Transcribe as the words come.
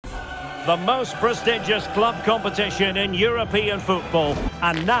the most prestigious club competition in European football.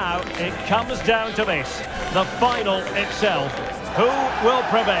 And now it comes down to this, the final itself. Who will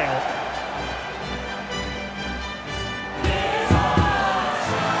prevail?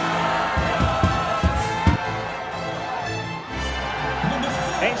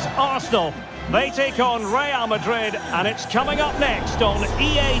 It's Arsenal. They take on Real Madrid, and it's coming up next on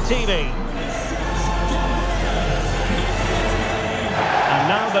EA TV. And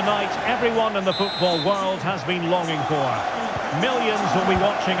now the night everyone in the football world has been longing for. Millions will be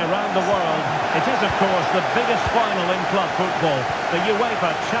watching around the world. It is, of course, the biggest final in club football, the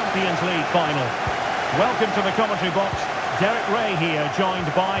UEFA Champions League final. Welcome to the commentary box. Derek Ray here,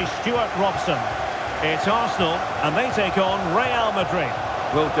 joined by Stuart Robson. It's Arsenal, and they take on Real Madrid.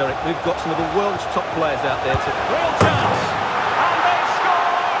 Well, Derek, we've got some of the world's top players out there. Real chance! And they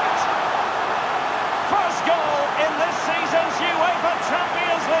scored! First goal in this season's UEFA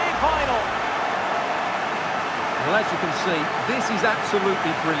Champions League final. Well, as you can see, this is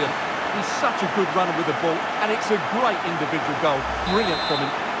absolutely brilliant. He's such a good runner with the ball, and it's a great individual goal. Brilliant from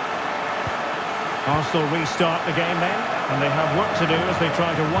him. Arsenal restart the game then, and they have work to do as they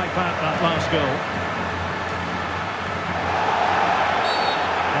try to wipe out that last goal.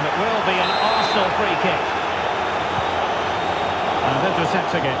 And it will be an Arsenal free kick. And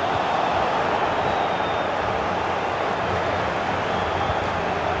intercepting it.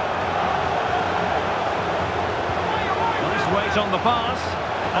 Nice weight on the pass,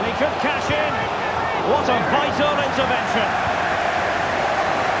 and he could cash in. What a vital intervention.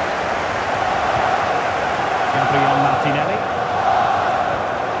 Gabriel Martinelli.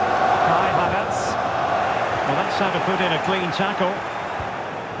 Kai Havertz. Well, that's how to put in a clean tackle.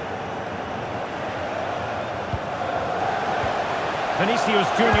 Vinicius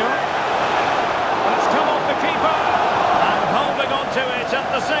Junior. That's come off the keeper. And holding on to it at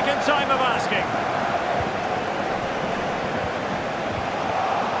the second time of asking.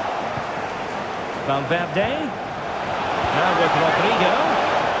 Valverde. Now with Rodrigo.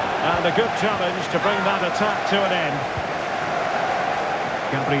 And a good challenge to bring that attack to an end.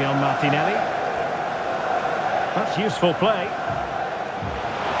 Gabriel Martinelli. That's useful play.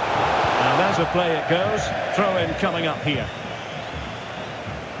 And as a play it goes. Throw in coming up here.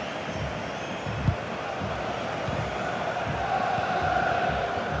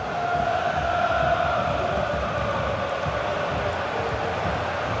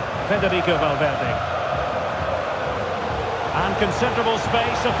 Federico Valverde. And considerable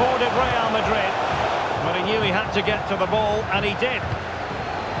space afforded Real Madrid. But he knew he had to get to the ball, and he did.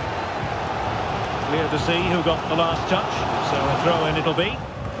 Clear to see who got the last touch, so a throw-in it'll be.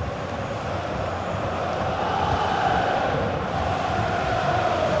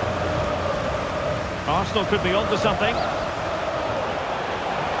 Arsenal could be onto something.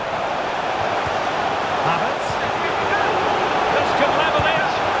 Havertz. This could level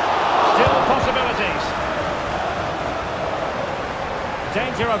it. Still possibilities.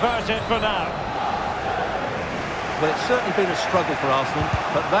 Danger averted for now. Well, it's certainly been a struggle for Arsenal,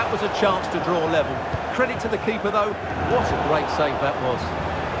 but that was a chance to draw level. Credit to the keeper, though. What a great save that was.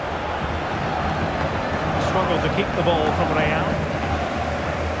 Struggled to keep the ball from Real.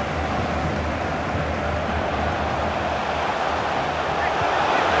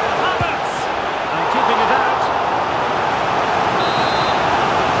 Havertz! And keeping it out.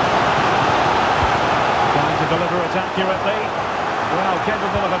 Trying to deliver it accurately. Well,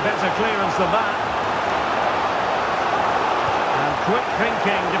 capable of a better clearance than that. And quick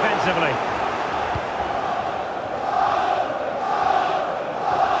thinking defensively.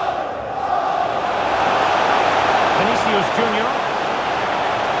 Vinicius Junior.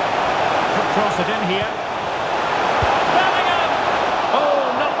 Could cross it in here. Bellingham!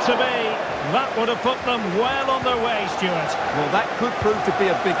 Oh, not to be. That would have put them well on their way, Stuart. Well, that could prove to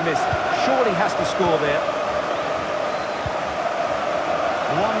be a big miss. Surely has to score there.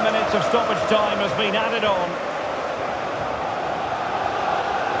 1 minute of stoppage time has been added on.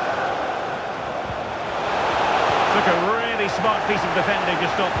 Took a really smart piece of defending to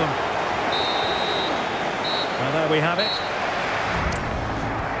stop them. Well, there we have it.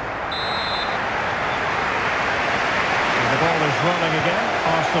 And the ball is rolling again.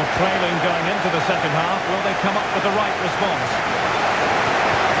 Arsenal trailing going into the second half. Will they come up with the right response?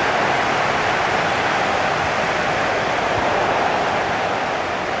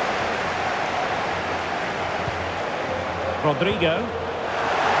 Rodrigo.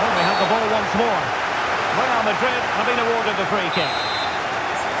 Well, they have the ball once more. Real Madrid have been awarded the free kick.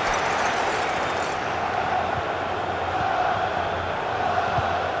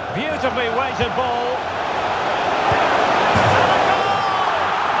 Beautifully weighted ball. And a goal!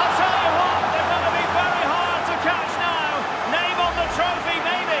 I'll tell you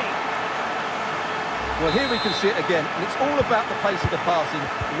can see it again, and it's all about the pace of the passing.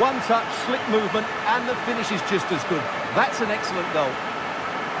 One touch, slick movement, and the finish is just as good. That's an excellent goal.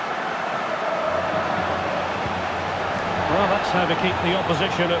 Well, that's how to keep the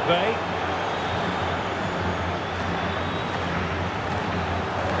opposition at bay.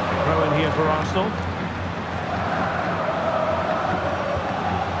 Throw in here for Arsenal.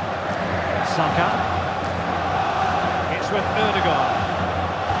 Saka. It's with Ødegaard.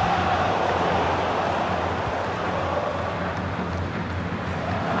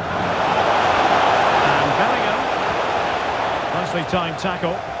 And Bellingham. Nicely timed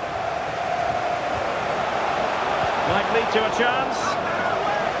tackle. Might lead to a chance.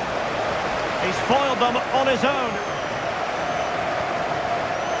 He's foiled them on his own.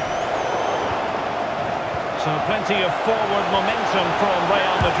 So plenty of forward momentum from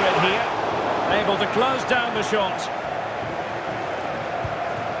Real Madrid here. Able to close down the shot.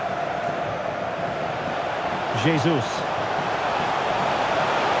 Jesus.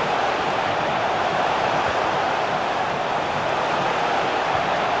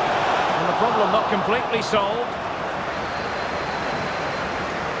 And the problem not completely solved.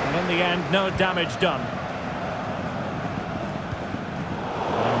 And in the end, no damage done.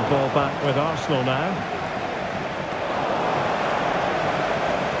 And ball back with Arsenal now.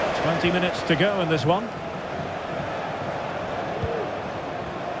 20 minutes to go in this one.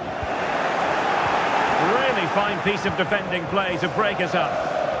 Really fine piece of defending play to break us up.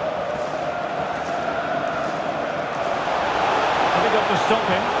 Have we got to stop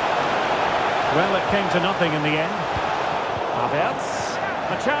him? Well, it came to nothing in the end. Havertz.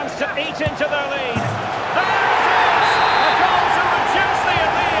 A chance to eat into their lead. There it is! A goal to reduce the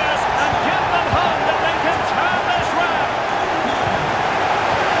arrears and give them hope that they can turn this round.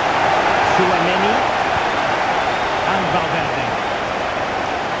 Tchouaméni and Valverde.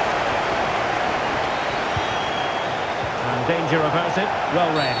 And danger averted.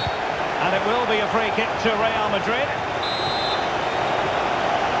 Well read. And it will be a free kick to Real Madrid.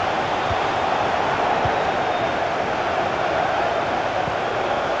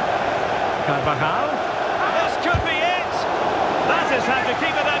 Carvajal. This could be it. That is how to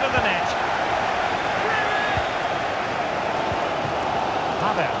keep it out of the net.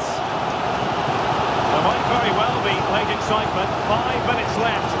 Havertz. There might very well be late excitement. 5 minutes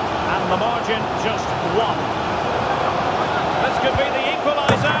left, and the margin just 1. This could be the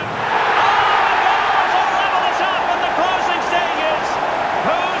equaliser. Oh, the goal to level it up in the closing stages.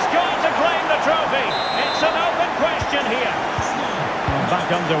 Who's going to claim the trophy? It's an open question here. Well,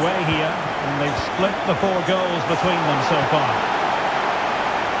 back underway here, and they've split the 4 goals between them so far.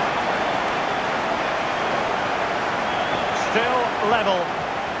 Still level.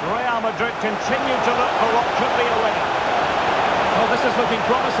 Real Madrid continue to look for what could be a winner. Oh, this is looking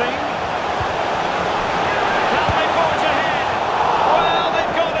promising. Can they forge ahead? Well,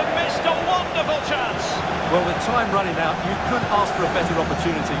 they've gone and missed a wonderful chance. Well, with time running out, you couldn't ask for a better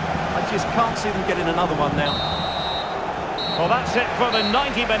opportunity. I just can't see them getting another one now. Well, that's it for the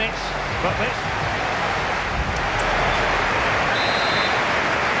 90 minutes. But this...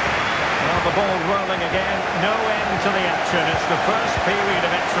 Well, the ball rolling again. No end to the action. It's the first period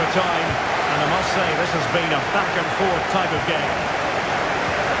of extra time. And I must say, this has been a back-and-forth type of game.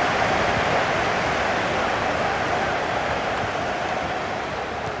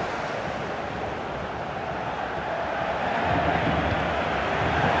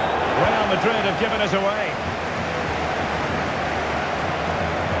 Real Madrid have given us away.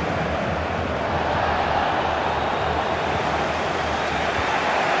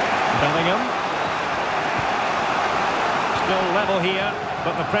 Bellingham. Still level here,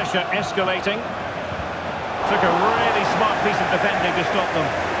 but the pressure escalating. Took a really smart piece of defending to stop them.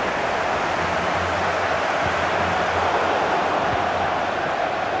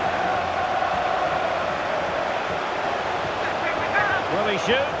 Will he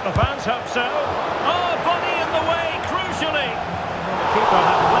shoot? The fans hope so. Oh, body in the way, crucially. Well, the keeper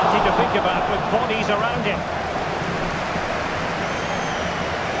had plenty to think about with bodies around him.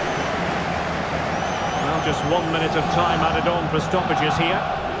 Just 1 minute of time added on for stoppages here.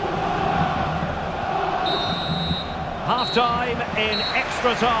 Half-time in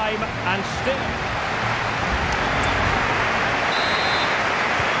extra time and still.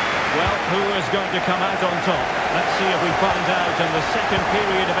 Well, who is going to come out on top? Let's see if we find out in the second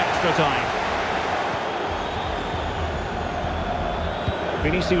period of extra time.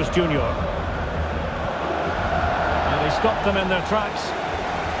 Vinicius Junior. And they stopped them in their tracks.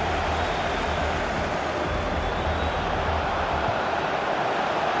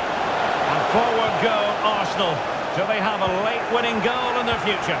 Forward go, Arsenal. Do they have a late winning goal in their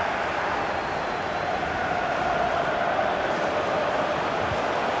future?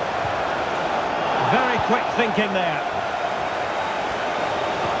 quick thinking there.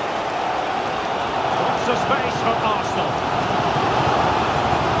 Lots of space for Arsenal.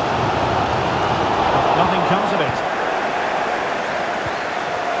 Nothing comes of it.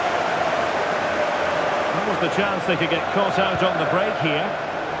 That was the chance they could get caught out on the break here.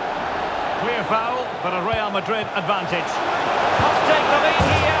 Clear foul, but a Real Madrid advantage. Must take the lead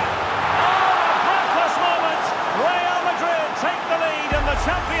here. Oh, breathless moment. Real Madrid take the lead in the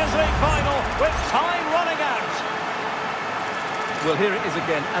Champions League final with time running out. Well, here it is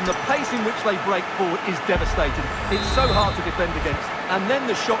again, and the pace in which they break forward is devastating. It's so hard to defend against, and then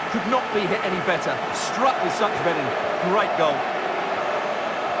the shot could not be hit any better. Struck with such venom. Great goal.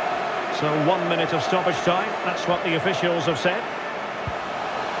 So 1 minute of stoppage time. That's what the officials have said.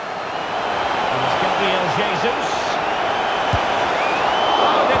 Gabriel Jesus.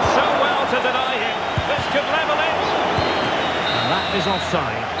 Oh, did so well to deny him. This could level it. And that is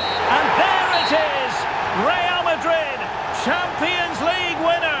offside. And there it is! Real Madrid, Champions League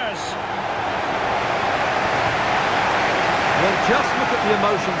winners! Well, just look at the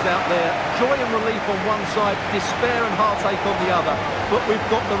emotions out there. Joy and relief on one side, despair and heartache on the other. But we've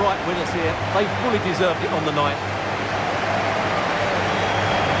got the right winners here. They fully deserved it on the night.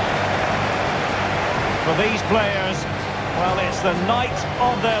 For these players, well, it's the night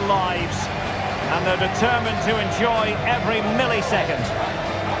of their lives, and they're determined to enjoy every millisecond.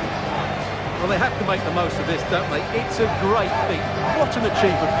 Well, they have to make the most of this, don't they? It's a great feat. What an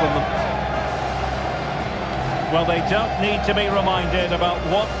achievement from them. Well, they don't need to be reminded about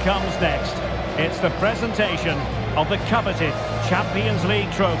what comes next. It's the presentation of the coveted Champions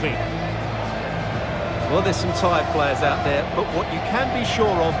League trophy. Well, there's some tired players out there, but what you can be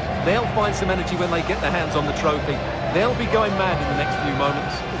sure of, they'll find some energy when they get their hands on the trophy. They'll be going mad in the next few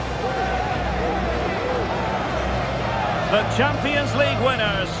moments. The Champions League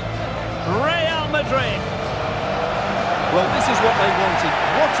winners, Real Madrid. Well, this is what they wanted.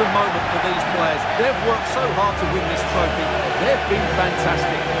 What a moment for these players. They've worked so hard to win this trophy. They've been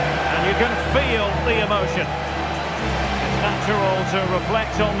fantastic. And you can feel the emotion. Natural to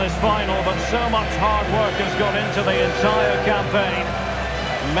reflect on this final, but so much hard work has gone into the entire campaign.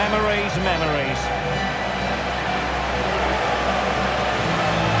 Memories, memories.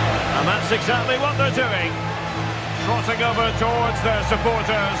 And that's exactly what they're doing. Trotting over towards their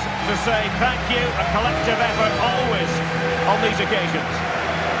supporters to say thank you, a collective effort always on these occasions.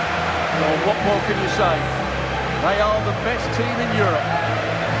 Well, what more can you say? They are the best team in Europe.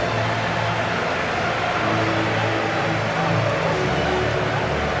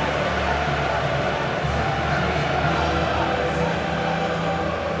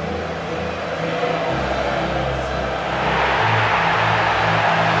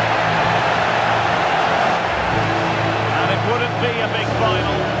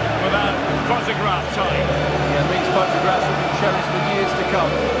 Photograph time. Yeah, these photographs will be cherished for years to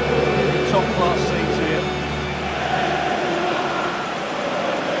come. Top class scene.